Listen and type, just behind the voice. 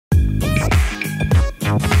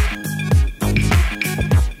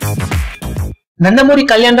నందమూరి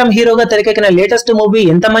కళ్యాణ్ రామ్ హీరోగా తెరకెక్కిన latest movie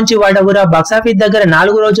ఎంత మంచి వాడవురా బాక్సాఫీస్ దగ్గర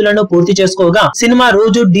 4 రోజులను పూర్తి చేసుకోగా సినిమా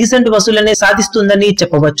రోజు డీసెంట్ వసూలనే సాధిస్తుందని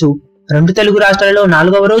చెప్పవచ్చు. రెండు తెలుగు రాష్ట్రాలలో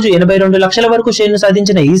 4వ రోజు 82 లక్షల వరకు షేర్ను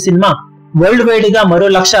సాధించిన ఈ సినిమా వరల్డ్ వైడ్ గా మరో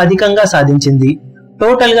 1 లక్ష అధికంగా సాధించింది.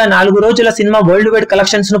 టోటల్ గా 4 రోజుల సినిమా వరల్డ్ వైడ్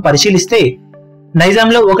కలెక్షన్స్ ను పరిశీలిస్తే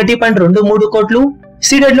నైజాంలో 1.23 కోట్లు,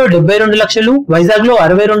 సీడెడ్ లో 72 లక్షలు, వైజాగ్ లో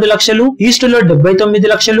 62 లక్షలు, ఈస్ట్ లో 79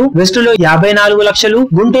 లక్షలు, వెస్ట్ లో 54 లక్షలు,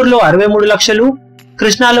 గుంటూరులో 63 లక్షలు,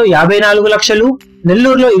 కృష్ణాలో 54 లక్షలు,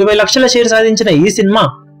 నెల్లూరులో 20 లక్షల షేర్ సాధించిన ఈ సినిమా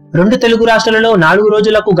రెండు తెలుగు రాష్ట్రాలలో 4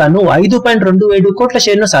 రోజులకు గాను 5.27 కోట్ల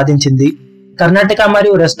షేర్ను సాధించింది. కర్ణాటక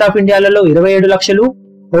మరియు రెస్ట్ ఆఫ్ ఇండియాలలో 27 లక్షలు,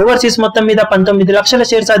 ఓవర్సీస్ మొత్తం మీద 19 లక్షల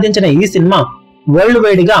షేర్ సాధించిన ఈ సినిమా వరల్డ్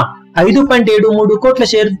వైడ్ గా 5.73 కోట్ల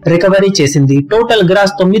షేర్ రికవరీ చేసింది. టోటల్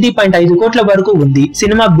గ్రాస్ 9.5 కోట్ల వరకు ఉంది.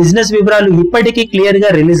 సినిమా బిజినెస్ వివరాలు ఇప్పటికీ క్లియర్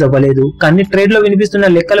గా రిలీజ్ అవ్వలేదు. కానీ ట్రేడ్ లో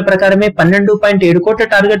వినిపిస్తున్న లెక్కల ప్రకారమే 12.7 కోట్ల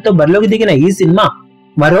టార్గెట్ తో బరిలోకి దిగిన ఈ సినిమా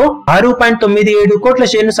మరో 6.97 కోట్ల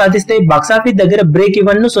షేర్ను సాధిస్తే బాక్సాఫీస్ దగ్గర బ్రేక్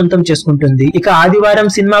ఈవెన్ ను సొంతం చేసుకుంటుంది. ఇక ఆదివారం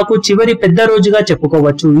సినిమాకు చివరి పెద్ద రోజుగా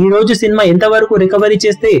చెప్పుకోవచ్చు. ఈ రోజు సినిమా ఎంతవరకు రికవరీ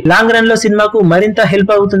చేస్తే లాంగ్ రన్ లో సినిమాకు మరింత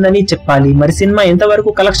హెల్ప్ అవుతుందని చెప్పాలి. మరి సినిమా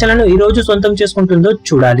ఎంతవరకు కలెక్షన్లను ఈ రోజు సొంతం చేసుకుంటుందో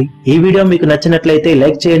చూడాలి. ఈ వీడియో మీకు నచ్చినట్లయితే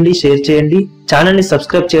లైక్ చేయండి, షేర్ చేయండి, ఛానల్ ని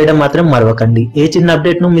సబ్స్క్రైబ్ చేయడం మాత్రం మరవకండి. ఏ చిన్న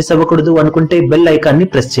అప్డేట్ ను మిస్ అవ్వకూడదు అనుకుంటే బెల్ ఐకాన్ ని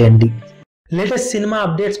ప్రెస్ చేయండి. లేటెస్ట్ సినిమా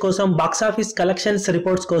అప్డేట్స్ కోసం, బాక్సాఫీస్ కలెక్షన్స్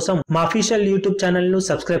రిపోర్ట్స్ కోసం మా అఫీషియల్ యూట్యూబ్ ఛానల్ ను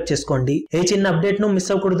సబ్స్క్రైబ్ చేసుకోండి. ఏ చిన్న అప్డేట్ ను మిస్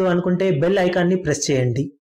అవ్వకూడదు అనుకుంటే బెల్ ఐకాన్ ని ప్రెస్ చేయండి.